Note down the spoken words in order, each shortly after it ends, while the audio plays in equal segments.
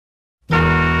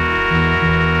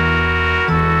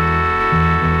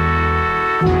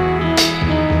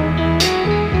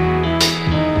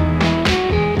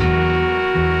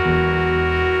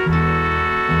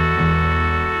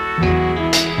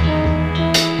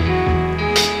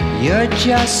You're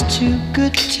just too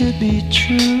good to be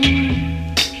true.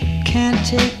 Can't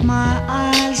take my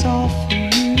eyes off of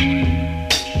you.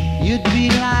 You'd be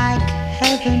like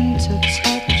heaven to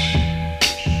touch.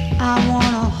 I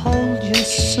wanna hold you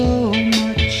so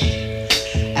much.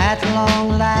 At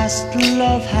long last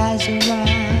love has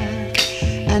arrived,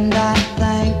 and I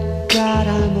thank God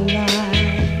I'm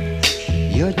alive.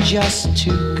 You're just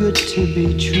too good to be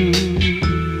true.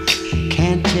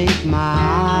 Can't take my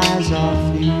eyes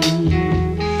off you.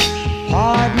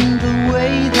 Pardon the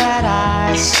way that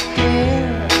I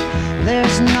stare.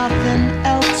 There's nothing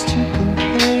else to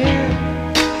compare.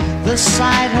 The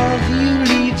sight of you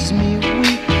leaves me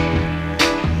weak.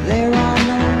 There are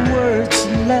no words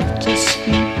left to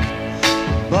speak.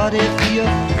 But if you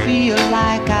feel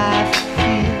like I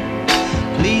feel,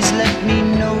 please let me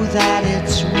know that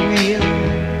it's real.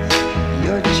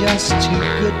 You're just too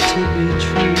good to be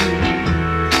true.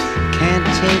 Can't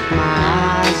take my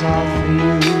eyes off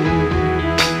you.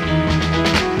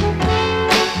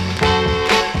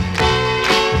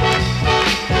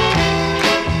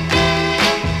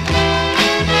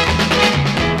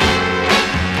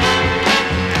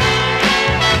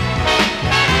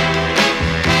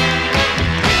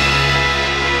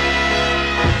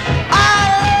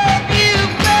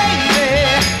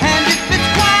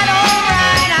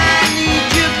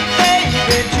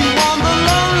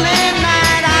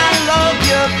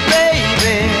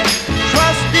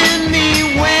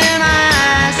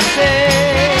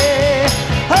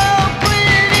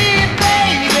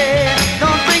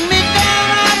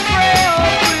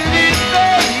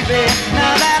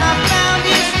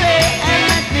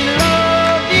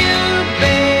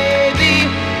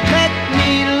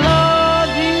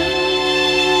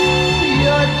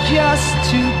 Just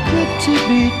too good to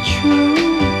be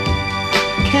true.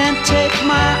 Can't take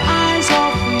my eyes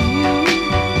off of you.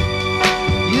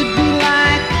 You'd be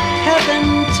like heaven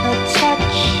to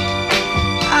touch.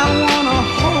 I wanna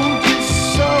hold you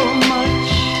so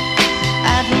much.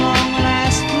 At long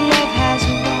last love has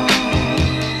arrived,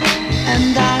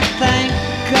 and I thank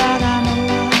God I'm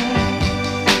alive.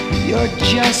 You're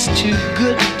just too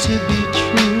good to be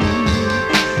true.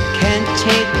 Can't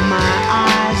take my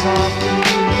eyes off you.